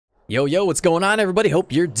Yo, yo, what's going on, everybody?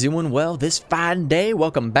 Hope you're doing well this fine day.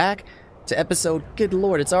 Welcome back to episode, good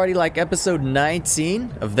lord, it's already like episode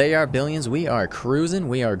 19 of They Are Billions. We are cruising,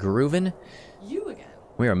 we are grooving. You again.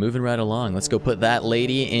 We are moving right along. Let's go put that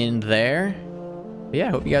lady in there. But yeah,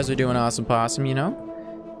 hope you guys are doing awesome possum, you know.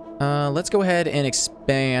 Let's go ahead and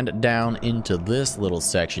expand down into this little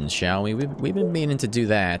section, shall we? We've been meaning to do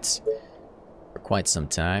that for quite some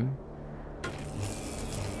time.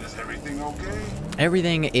 Is everything okay?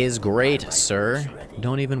 Everything is great, sir.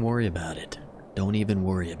 Don't even worry about it. Don't even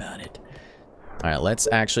worry about it. Alright, let's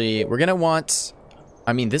actually... We're gonna want...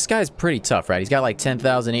 I mean, this guy's pretty tough, right? He's got like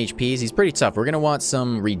 10,000 HPs. He's pretty tough. We're gonna want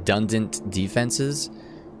some redundant defenses.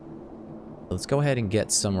 Let's go ahead and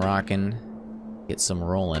get some rocking. Get some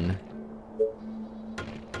rolling.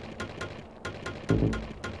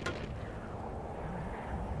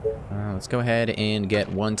 Let's go ahead and get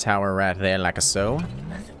one tower right there like a so.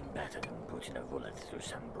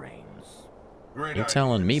 You're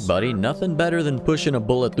telling me, buddy, nothing better than pushing a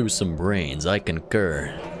bullet through some brains. I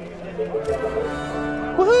concur.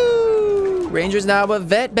 Woohoo! Ranger's now a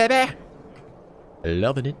vet, baby!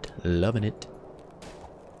 Loving it, loving it.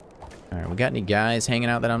 Alright, we got any guys hanging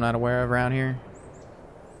out that I'm not aware of around here?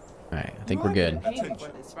 Alright, I think we're good. Attention.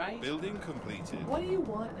 For this, right? Building completed. What do you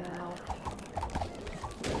want now?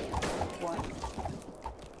 What?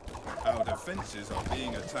 Our defenses are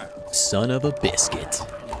being attacked. Son of a biscuit.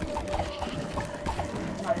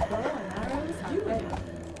 My bow and arrows are ready.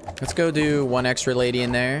 Let's go do one extra lady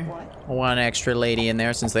in there. One extra lady in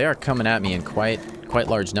there, since they are coming at me in quite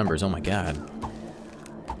large numbers. Oh my god.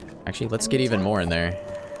 Actually, let's get even more in there.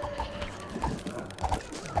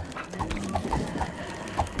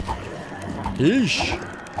 Yeesh.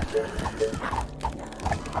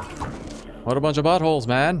 What a bunch of buttholes,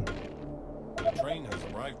 man. The train has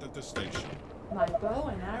arrived at the station. My bow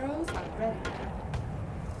and arrows are ready.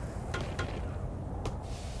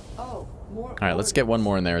 Oh, more. Alright, let's get one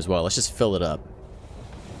more in there as well. Let's just fill it up.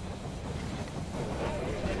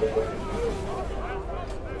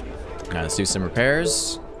 Now let's do some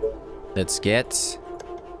repairs. Let's get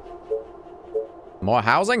more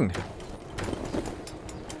housing.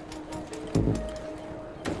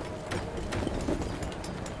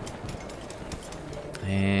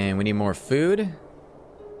 And we need more food.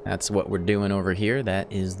 That's what we're doing over here.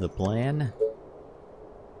 That is the plan.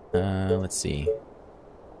 Let's see.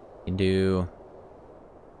 We can do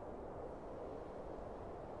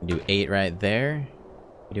 8 right there.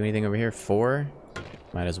 We do anything over here? 4.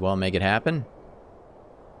 Might as well make it happen.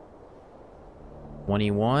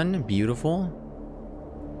 21. Beautiful.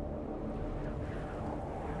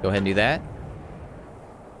 Go ahead and do that.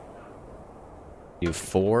 Do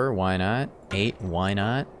 4. Why not? 8. Why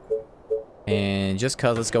not? And just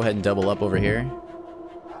cause, let's go ahead and double up over here.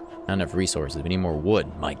 Not enough resources. We need more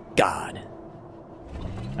wood. My god.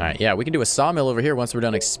 Alright, yeah, we can do a sawmill over here once we're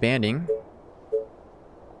done expanding.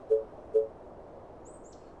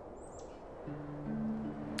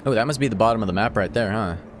 Oh, that must be the bottom of the map right there,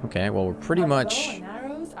 huh? Okay, well, we're pretty much...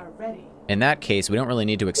 In that case, we don't really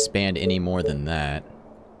need to expand any more than that.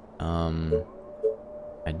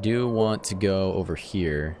 I do want to go over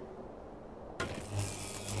here.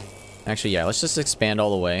 Actually, yeah, let's just expand all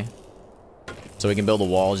the way. So we can build a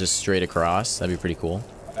wall just straight across. That'd be pretty cool.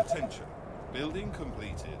 Attention. Building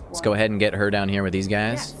completed. Let's go ahead and get her down here with these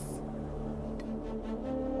guys.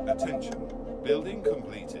 Yes. Attention. Building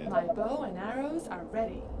completed. My bow and arrows are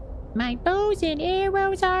ready. My bows and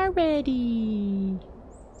arrows are ready.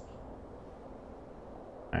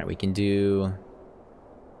 Alright, we can do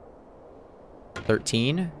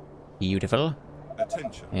 13. Beautiful.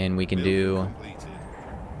 Attention. And we can Building do completed.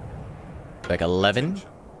 like 11. Attention.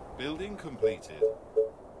 Building completed.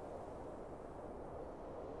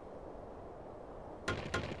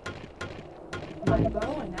 My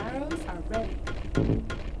bow and arrows are ready.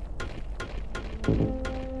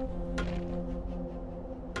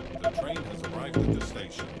 The train has arrived at the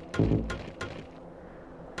station.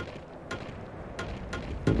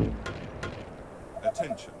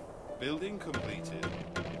 Attention. Building completed.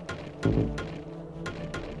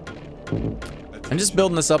 I'm just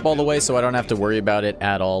building this up all the way so I don't have to worry about it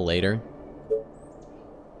at all later.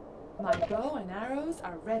 My bow and arrows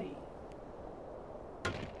are ready.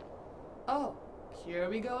 Oh, here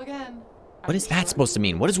we go again. What is that supposed to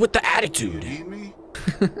mean? What is with the Do you attitude? need me?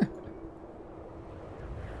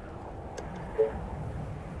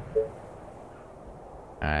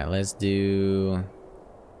 Alright, let's do...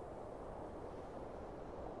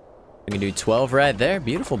 We can do 12 right there.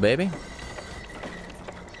 Beautiful, baby.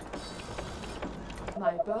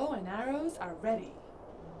 My bow and arrows are ready.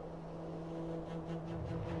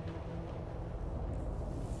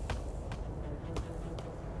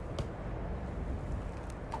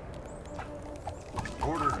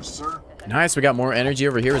 orders, sir. Nice, we got more energy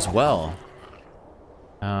over here as well.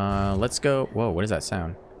 Let's go. Whoa, what does that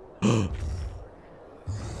sound?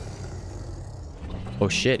 Oh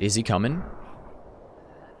shit, is he coming?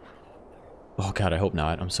 Oh god, I hope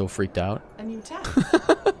not. I'm so freaked out. A new task.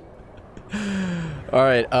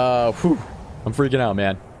 Alright, whew. I'm freaking out,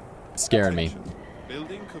 man. It's scaring me.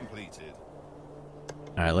 Building completed.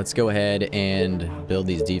 Alright, let's go ahead and build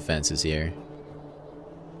these defenses here.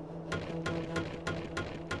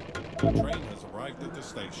 The train has arrived at the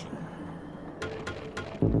station.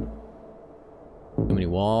 Too many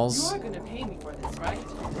walls. You're gonna pay me for this, right?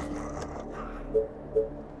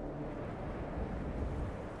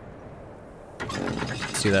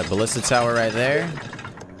 See that ballista tower right there?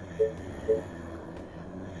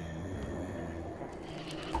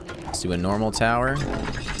 Let's do a normal tower.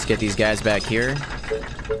 Let's get these guys back here.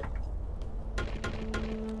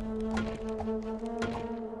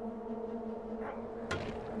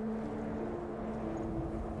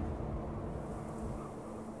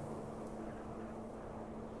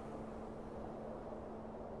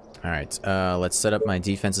 Alright, let's set up my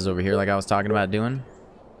defenses over here like I was talking about doing.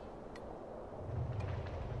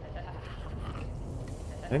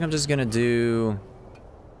 I think I'm just gonna do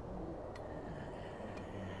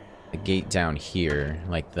a gate down here,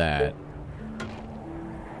 like that.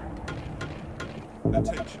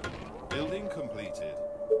 Attention. Building completed.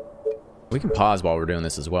 We can pause while we're doing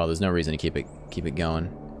this as well. There's no reason to keep it going.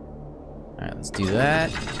 Alright, let's do that.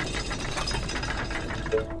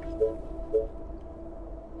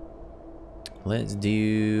 Let's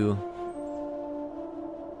do...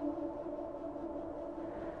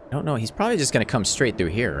 I don't know. He's probably just going to come straight through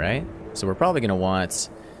here, right? So we're probably going to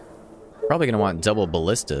want... double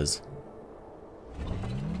ballistas.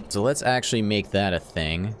 So let's actually make that a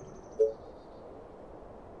thing.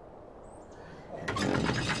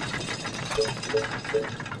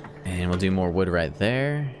 And we'll do more wood right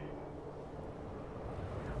there.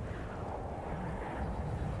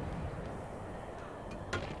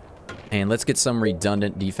 And let's get some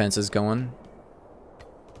redundant defenses going.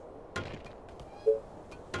 The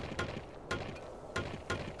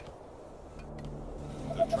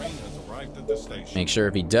train has arrived at the station. Make sure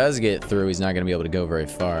if he does get through, he's not going to be able to go very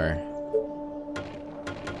far.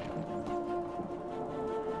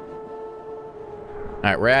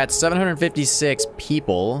 Alright, we're at 756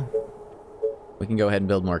 people. We can go ahead and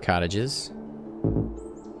build more cottages.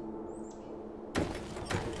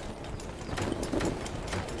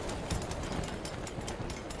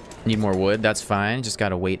 Need more wood, that's fine. Just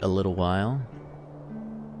gotta wait a little while.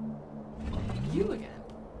 You again.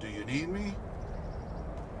 Do you need me?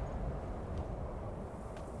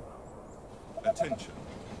 Attention.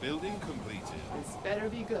 Building completed. This better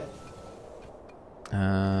be good.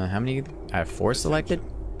 How many? I have 4 selected.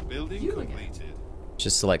 Building You again. completed.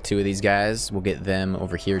 Just select 2 of these guys. We'll get them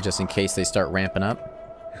over here just in case they start ramping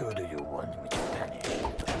up. Who do you want me to panic?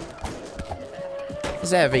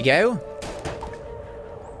 There we go.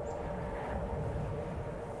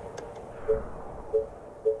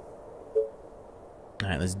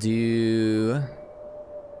 Alright, let's do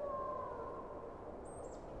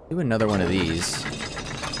another one of these.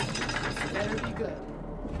 This better be good.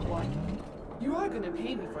 What? You are gonna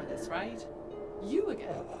pay me for this, right? You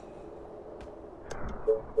again.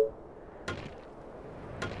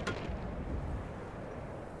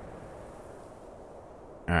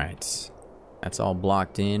 Alright. That's all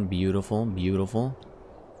blocked in. Beautiful, beautiful.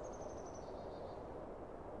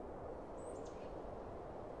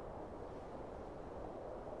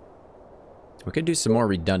 We could do some more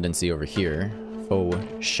redundancy over here. For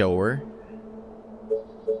sure.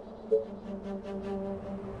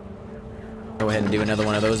 Go ahead and do another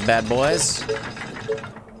one of those bad boys.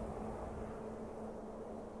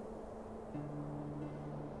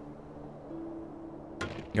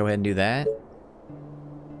 Go ahead and do that.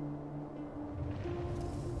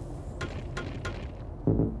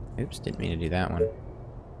 Oops, didn't mean to do that one.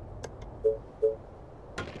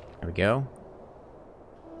 There we go.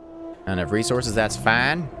 Not enough resources, that's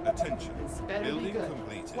fine. Attention. This better be Building good.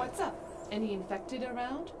 completed. What's up? Any infected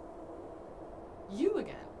around? You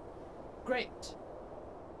again. Great.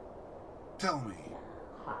 Tell me.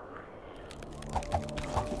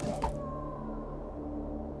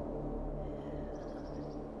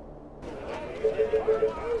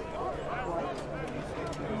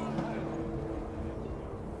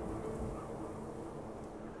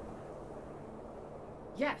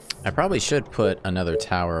 Yes. I probably should put another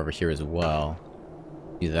tower over here as well.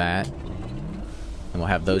 Do that. And we'll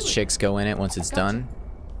have those chicks go in it once it's done.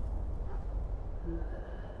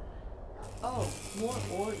 Oh, more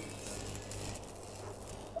orders.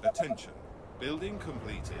 Attention. Building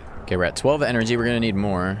completed. Okay, we're at 12 energy. We're gonna need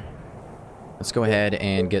more. Let's go ahead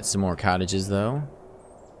and get some more cottages, though.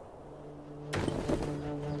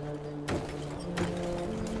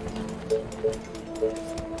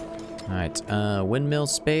 Alright, windmill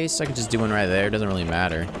space. I could just do one right there. Doesn't really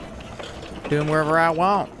matter. Do them wherever I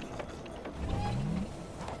want.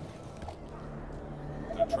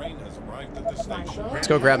 The train has arrived at the station. Let's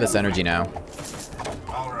go grab this energy now.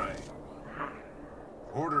 All right.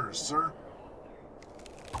 Orders, sir.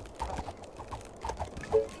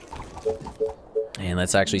 And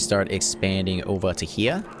let's actually start expanding over to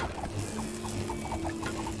here.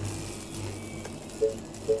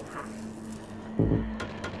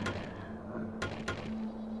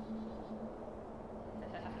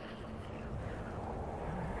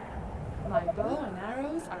 My bow and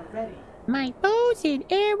arrows are ready. My bows and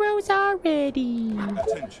arrows are ready.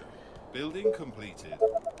 Attention. Building completed.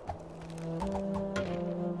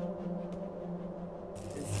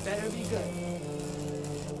 This better be good.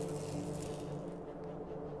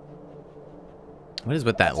 What is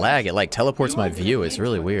with that lag? It like teleports You my are gonna view. pay It's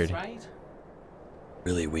really for weird. this, right?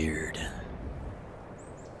 Really weird.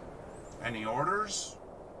 Any orders?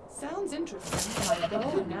 Sounds interesting. My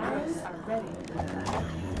bow and arrows are ready.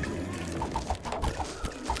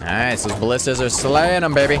 Nice, those ballistas are slaying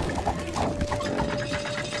them, baby.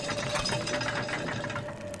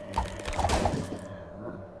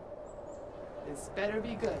 This better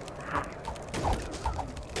be good.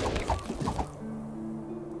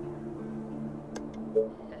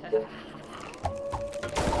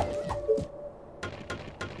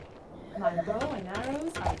 My bow and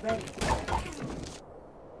arrows are ready.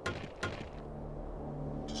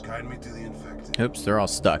 Just guide me to the infected. Oops, they're all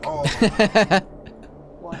stuck. Oh,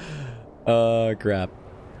 What? Crap.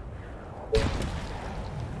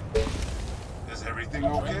 is everything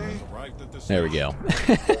okay? Arrived at the There we station.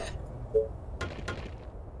 go.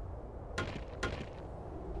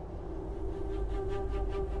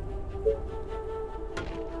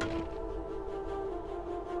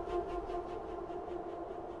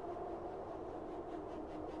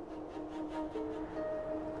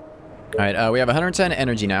 Alright, we have 110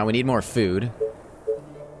 energy now. We need more food.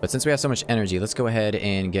 But since we have so much energy, let's go ahead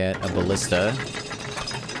and get a ballista.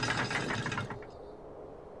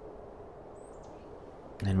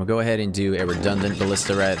 And we'll go ahead and do a redundant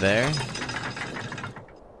ballista right there.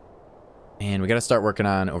 And we gotta start working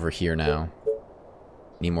on over here now.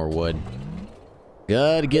 Need more wood.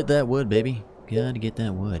 Gotta get that wood, baby. Gotta get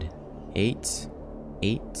that wood. 8,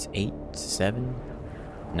 7,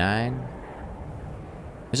 9.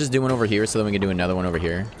 Let's just do one over here so then we can do another one over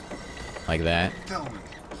here. Like that. Tell me.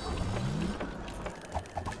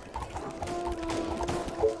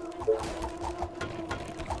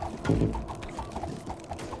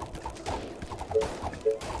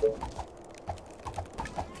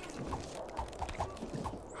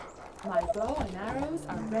 My bow and arrows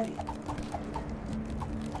are ready.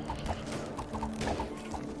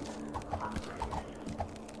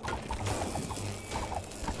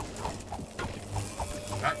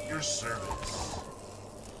 At your service.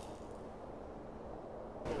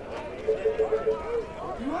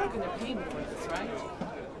 You are gonna pay me for this, right?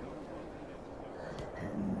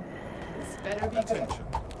 This better be good. Attention.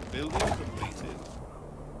 Building completed.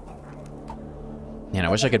 Man, I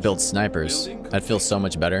wish I could build snipers. That'd feel so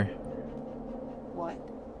much better. What?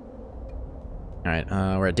 Alright,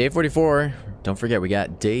 we're at day 44. Don't forget, we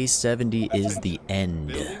got day 70 is the end.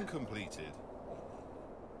 Building completed.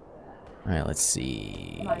 Alright, let's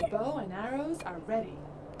see. My bow and arrows are ready.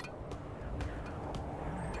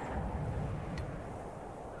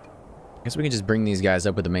 I guess we can just bring these guys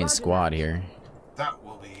up with the main squad here. That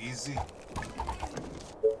will be easy.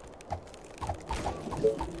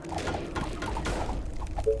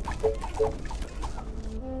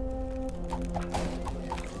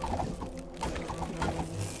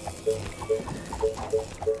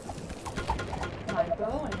 My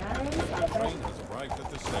bow and arrows are Train ready. has arrived at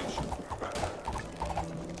the station.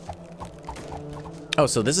 Oh,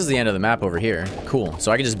 so this is the end of the map over here. Cool.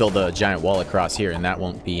 So I can just build a giant wall across here and that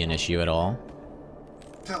won't be an issue at all.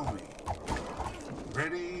 Tell me.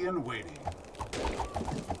 Ready and waiting.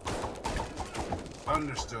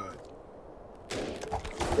 Understood.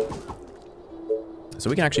 So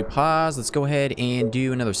we can actually pause. Let's go ahead and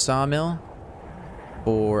do another sawmill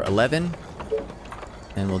for 11.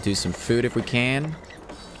 And we'll do some food if we can.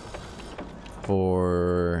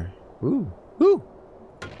 For... Ooh.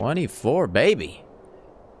 24, baby.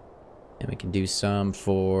 And we can do some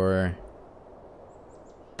for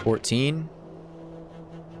 14.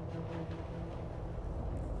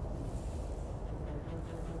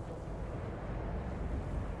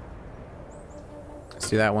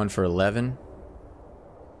 do that one for 11.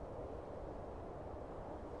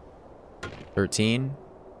 13.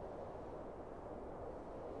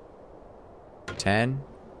 10.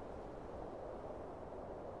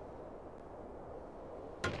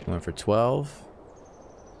 One for 12.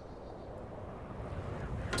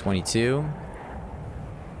 22.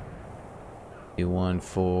 Do one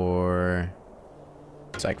for...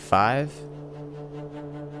 It's like 5.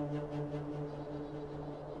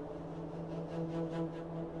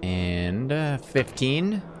 And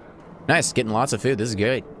 15. Nice, getting lots of food. This is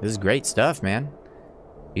great. This is great stuff, man.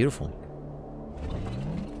 Beautiful.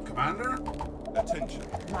 Commander? Attention.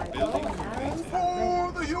 My bow Building and arrows completed.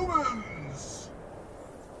 are For the humans!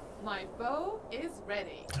 ready. My bow is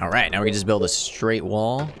ready. All right, now we can just build a straight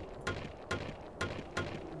wall.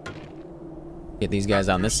 Get these guys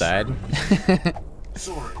on this side.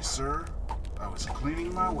 Sorry, sir. I was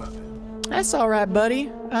cleaning my weapon. That's all right,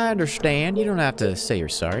 buddy. I understand. You don't have to say you're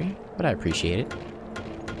sorry, but I appreciate it.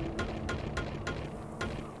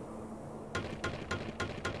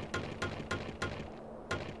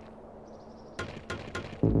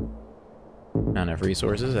 Not enough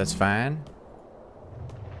resources, that's fine.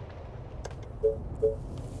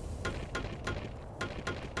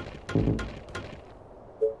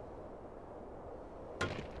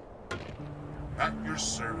 At your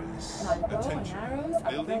service. My bow and Attention. arrows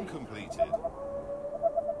are Building ready. completed.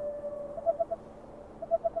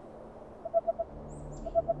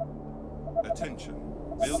 Attention.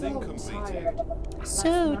 Building So completed. tired. So Last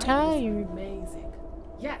night was tired. Amazing.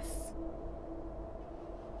 Yes.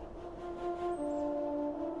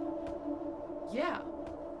 Yeah.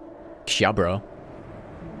 Yeah, bro.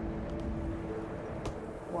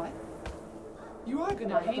 What? You are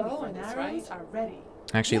gonna pay me for this, right? Are ready.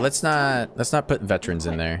 Actually, Yes, let's not put veterans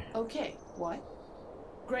in there. Okay. What?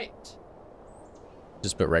 Great.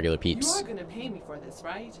 Just put regular You peeps. are gonna pay me for this,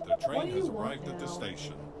 right? The What train do has you want arrived at the now?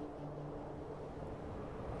 station.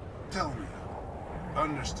 Tell me.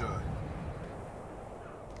 Understood.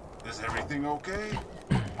 Is everything okay?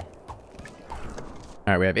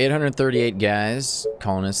 All right, we have 838 guys,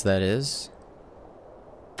 colonists that is.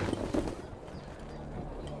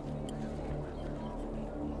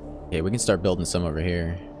 Okay, we can start building some over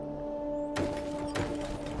here.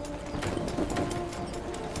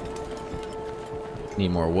 Need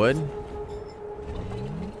more wood.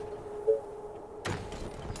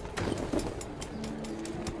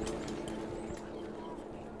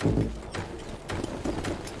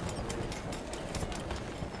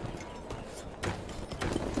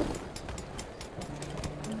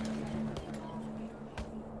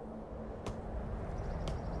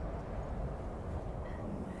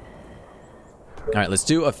 All right, let's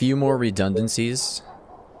do a few more redundancies.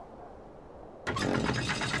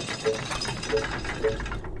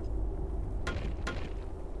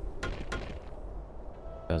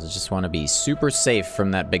 I just want to be super safe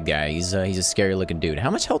from that big guy. He's a scary looking dude. How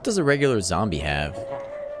much health does a regular zombie have?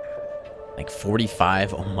 Like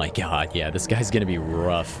 45? Oh my god, yeah, this guy's gonna be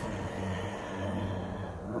rough.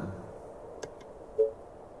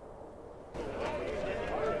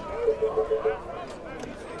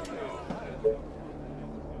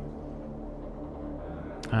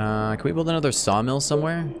 Can we build another sawmill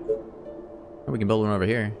somewhere? Or we can build one over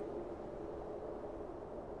here.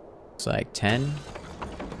 It's like 10.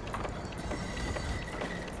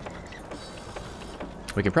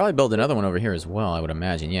 We could probably build another one over here as well, I would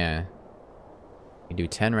imagine, yeah. We can do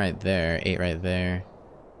 10 right there, 8 right there.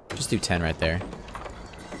 Just do 10 right there.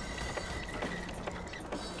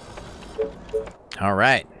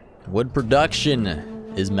 Alright. Wood production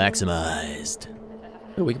is maximized.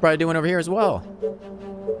 Ooh, we could probably do one over here as well.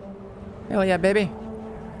 Hell yeah, baby.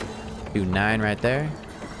 Do 9 right there.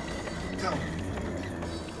 Tell me.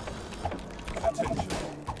 Attention.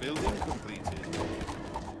 Building completed.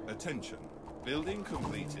 Attention. Building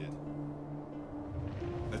completed.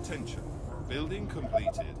 Attention. Building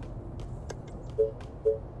completed.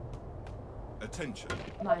 Attention.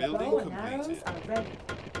 My Building bow and arrows completed. are ready.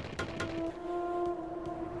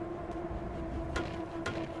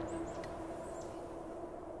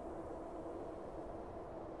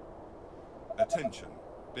 Attention.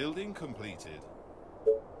 Building completed.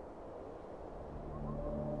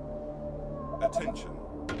 Attention.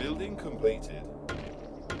 Building completed.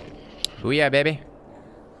 Ooh yeah, baby.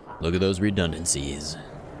 Look at those redundancies.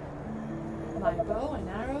 My bow and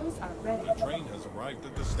arrows are ready. The train has arrived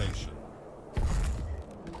at the station.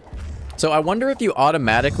 So I wonder if you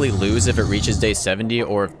automatically lose if it reaches day 70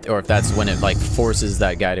 or if that's when it like forces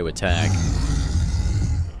that guy to attack.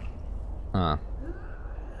 Huh.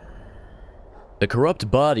 The corrupt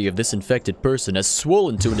body of this infected person has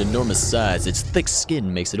swollen to an enormous size. Its thick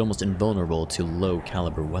skin makes it almost invulnerable to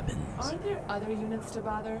low-caliber weapons. Are there other units to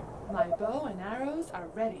bother? My bow and arrows are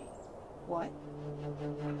ready. What?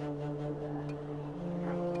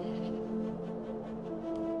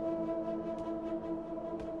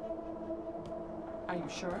 Are you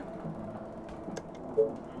sure?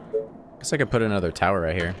 Guess I could put another tower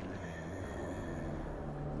right here.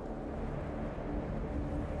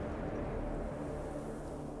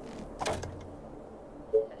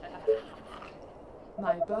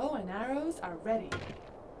 My bow and arrows are ready.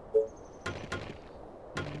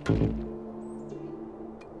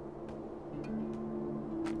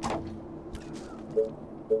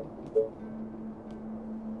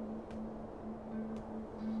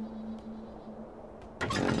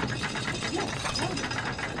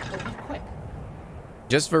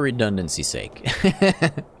 Just for redundancy's sake.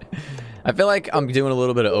 I feel like I'm doing a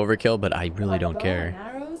little bit of overkill, but I really don't care. My bow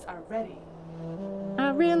and arrows are ready. I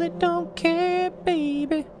really don't care,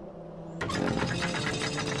 baby. The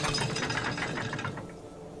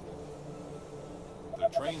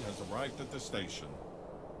train has arrived at the station.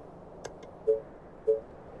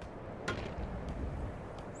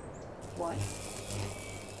 What?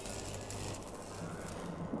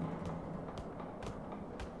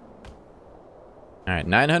 Alright,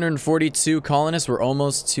 942 colonists. We're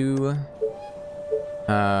almost to...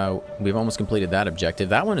 we've almost completed that objective.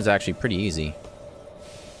 That one is actually pretty easy.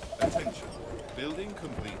 Attention. Building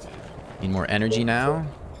completed. Need more energy now.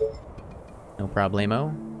 No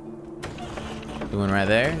problemo. Doing right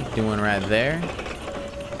there. Doing right there.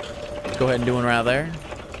 Let's go ahead and do one right there.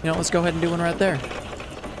 You know, let's go ahead and do one right there.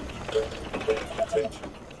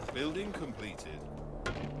 Attention. Building completed.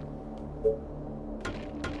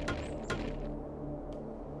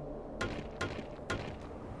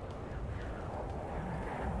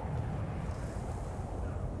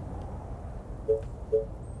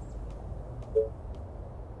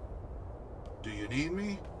 Do you need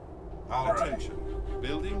me? Attention.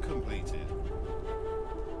 Building completed.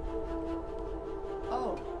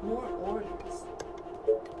 Oh, more orders.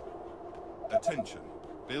 Attention.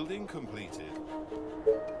 Building completed.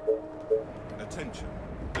 Attention.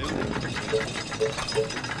 Building completed.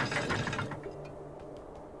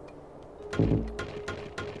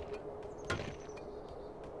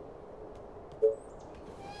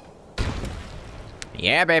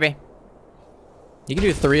 Yeah, baby. You can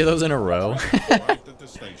do 3 of those in a row. Arrived at the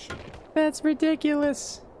station. That's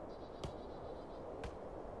ridiculous.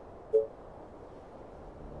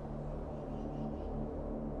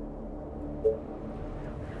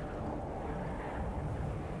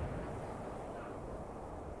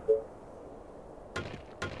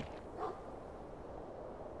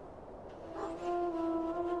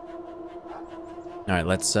 Alright,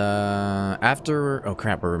 let's, after... Oh,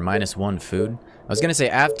 crap, we're -1 food. I was gonna say,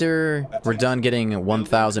 after we're done getting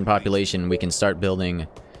 1,000 population, we can start building...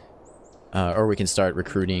 or we can start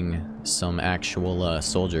recruiting some actual,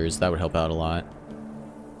 soldiers. That would help out a lot.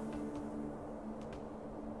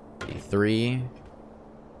 3.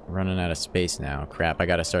 Running out of space now. Crap, I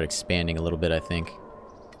gotta start expanding a little bit, I think.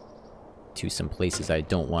 To some places I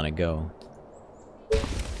don't want to go.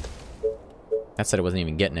 That said I wasn't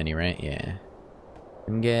even getting any, right? Yeah.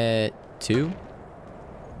 We can get 2.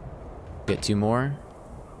 Get 2 more.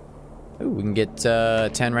 Ooh, we can get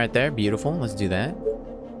 10 right there. Beautiful. Let's do that.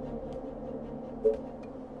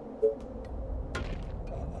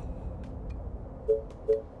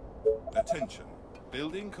 Attention.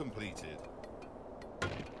 Building completed.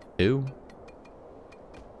 2.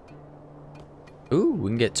 Ooh, we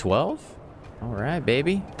can get 12. Alright,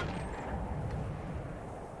 baby.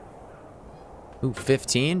 Ooh,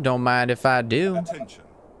 15. Don't mind if I do. Attention.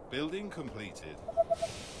 Building completed.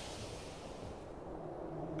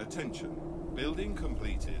 Attention. Building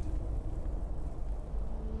completed.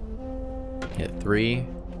 Hit 3.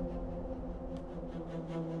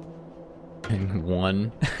 And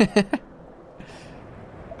 1.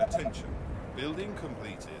 Attention. Building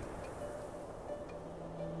completed.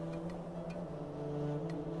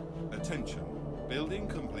 Attention. Building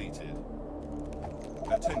completed.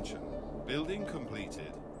 Attention. Building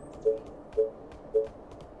completed.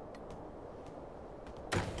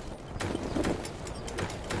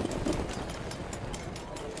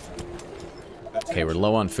 Okay, we're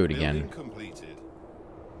low on food again. Building completed.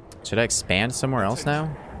 Should I expand somewhere else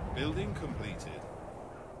now? Building completed.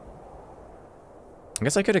 I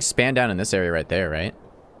guess I could expand down in this area right there, right?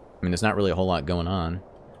 I mean, there's not really a whole lot going on.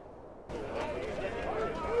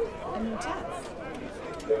 A new task.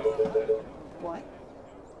 What?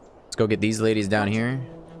 Let's go get these ladies down here.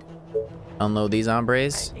 Unload these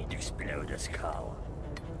hombres. Need to explode good as cow.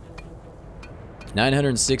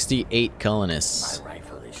 968 colonists. My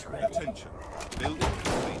rifle is ready. Attention. Building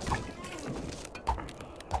completed.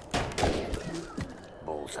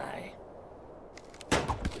 Bullseye.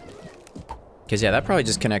 Because, yeah, that probably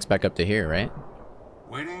just connects back up to here, right?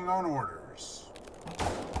 Waiting on orders.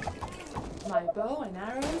 My bow and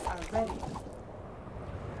arrows are ready.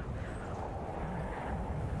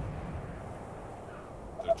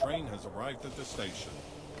 The train has arrived at the station.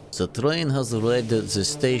 The train has arrived at the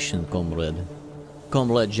station, comrade.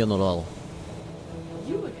 Comrade General.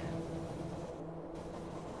 You again.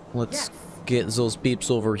 Let's get those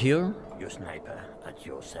peeps over here. Your sniper at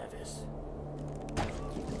your service.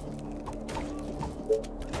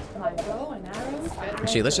 My bow and arrows are ready.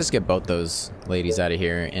 Actually, let's just get both those ladies out of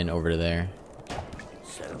here and over to there.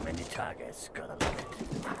 So many targets, gotta look it.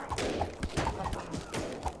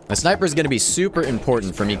 The sniper is going to be super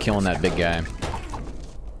important for me killing that big guy.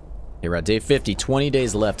 Okay, we're at day 50. 20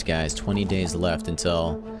 days left, guys. 20 days left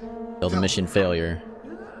until the mission failure.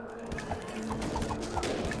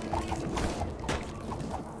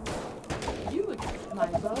 You again. My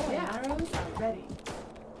bow and arrows are ready.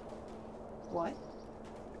 What?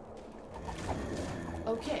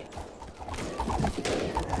 Okay.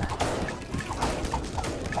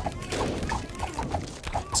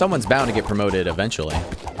 Someone's bound to get promoted eventually.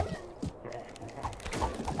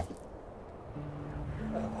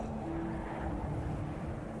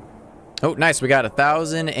 Oh, nice. We got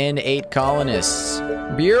 1,008 colonists.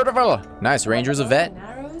 Beautiful. Nice. Ranger's a vet. And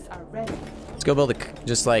arrows are ready. Let's go build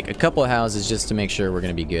just like a couple of houses just to make sure we're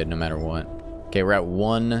going to be good no matter what. Okay, we're at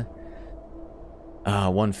one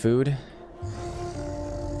food.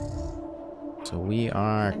 So we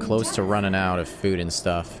are close to running out of food and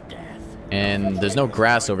stuff. And there's no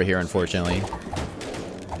grass over here, unfortunately.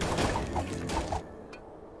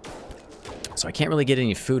 So I can't really get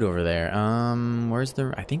any food over there. Where's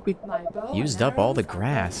the... I think we My bow used and up all the arrows are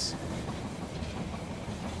grass.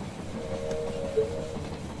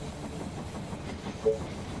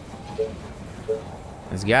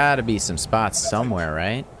 There's gotta be some spots somewhere,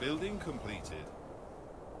 right? Building completed.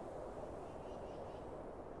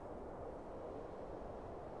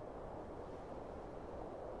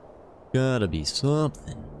 Gotta be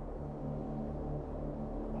something.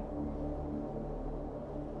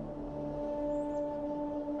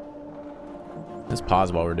 Let's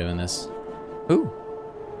pause while we're doing this. Ooh.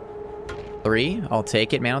 3. I'll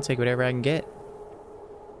take it, man. I'll take whatever I can get.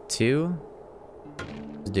 2.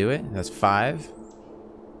 Let's do it. That's 5.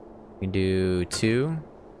 We can do 2.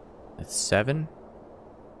 That's 7.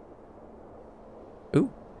 Ooh.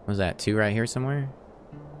 What was that? 2 right here somewhere?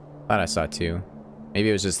 Thought I saw 2. Maybe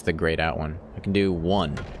it was just the grayed out one. I can do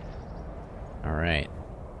 1. Alright.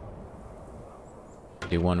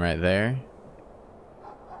 Do 1 right there.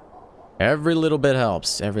 Every little bit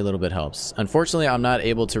helps. Every little bit helps. Unfortunately, I'm not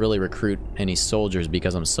able to really recruit any soldiers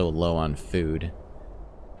because I'm so low on food.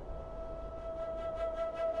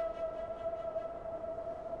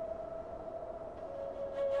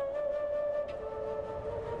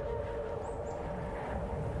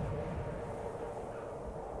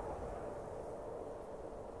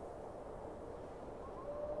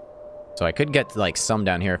 So I could get like some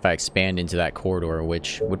down here if I expand into that corridor,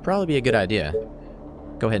 which would probably be a good idea.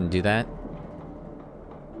 Go ahead and do that.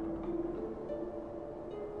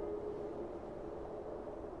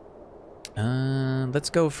 Let's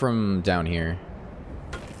go from down here.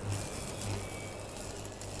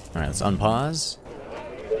 Alright, let's unpause.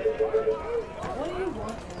 What do you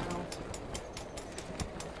want now?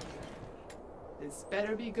 This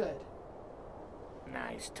better be good.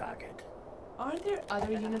 Nice target. Aren't there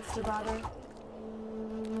other units to bother?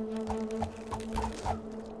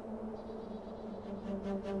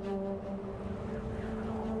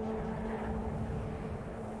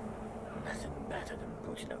 Nothing better than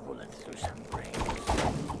putting a bullet through some brains.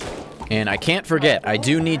 And I can't forget, I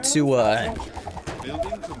do need to,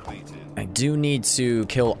 Building completed. I do need to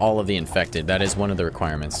kill all of the infected. That is one of the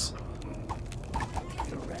requirements.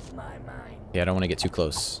 You read my mind. Yeah, I don't want to get too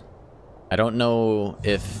close. I don't know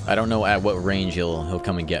at what range he'll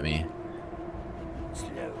come and get me. Slow,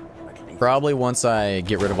 but least Probably once I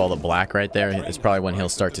get rid of all the black right there, is probably when he'll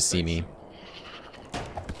start to see me.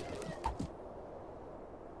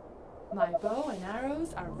 My bow and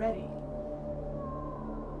arrows are ready.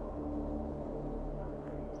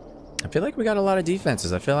 I feel like we got a lot of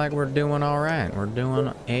defenses. I feel like we're doing all right. We're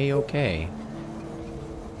doing a-okay.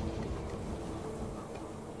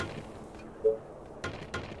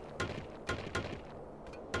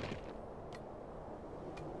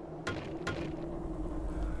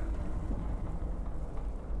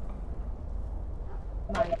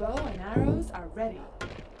 My bow and arrows are ready.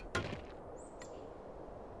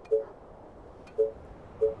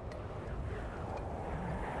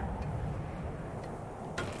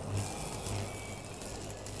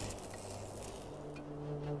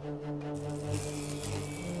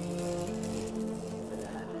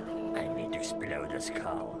 I need to explode a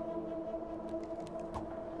skull.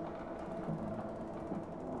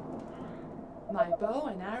 My bow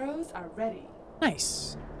and arrows are ready.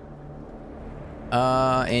 Nice.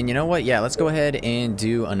 And you know what? Yeah, let's go ahead and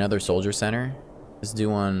do another soldier center. Let's do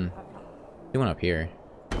one up here.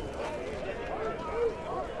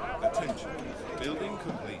 Attention. Building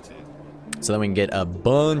completed. So that we can get a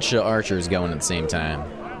bunch of archers going at the same time.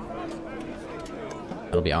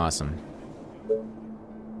 That'll be awesome.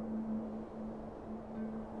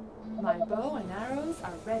 My bow and arrows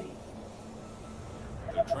are ready.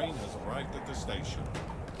 The train has arrived at the station.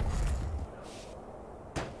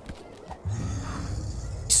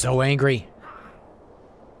 So angry.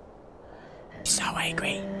 So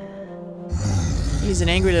angry. He's an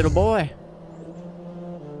angry little boy.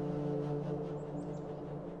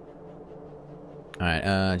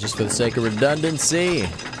 Alright, just for the sake of redundancy.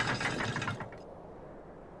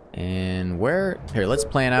 And where... Here, let's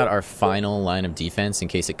plan out our final line of defense in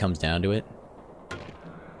case it comes down to it.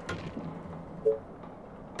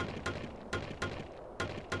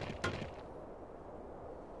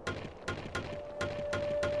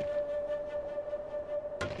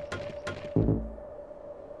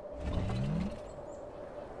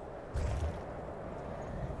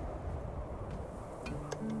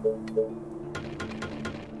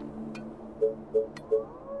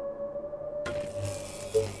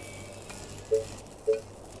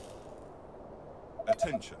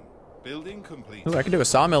 Attention. Building completed. Ooh, I can do a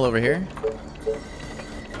sawmill over here.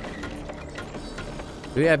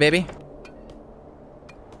 Ooh, yeah, baby.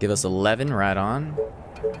 Give us 11 right on.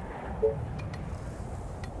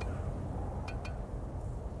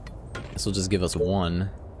 This will just give us 1.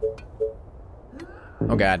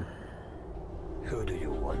 Oh, God. Who do you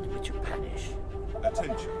want me to punish?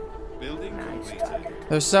 Attention. Building completed.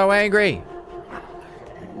 They're so angry.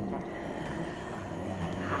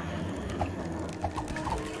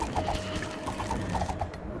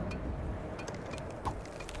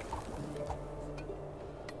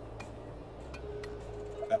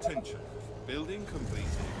 Attention. Building completed.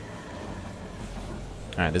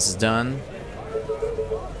 All right, this is done.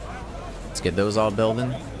 Let's get those all building.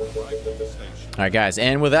 Arrived at the station. All right, guys,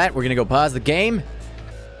 and with that, we're gonna go pause the game.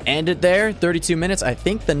 End it there. 32 minutes. I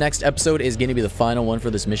think the next episode is gonna be the final one for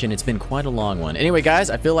this mission. It's been quite a long one. Anyway, guys,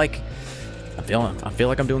 I feel like I'm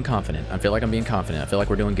doing confident. I feel like I'm being confident. I feel like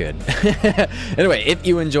we're doing good. Anyway, if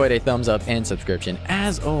you enjoyed, a thumbs up and subscription,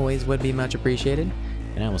 as always, would be much appreciated.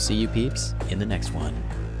 And I will see you peeps in the next one.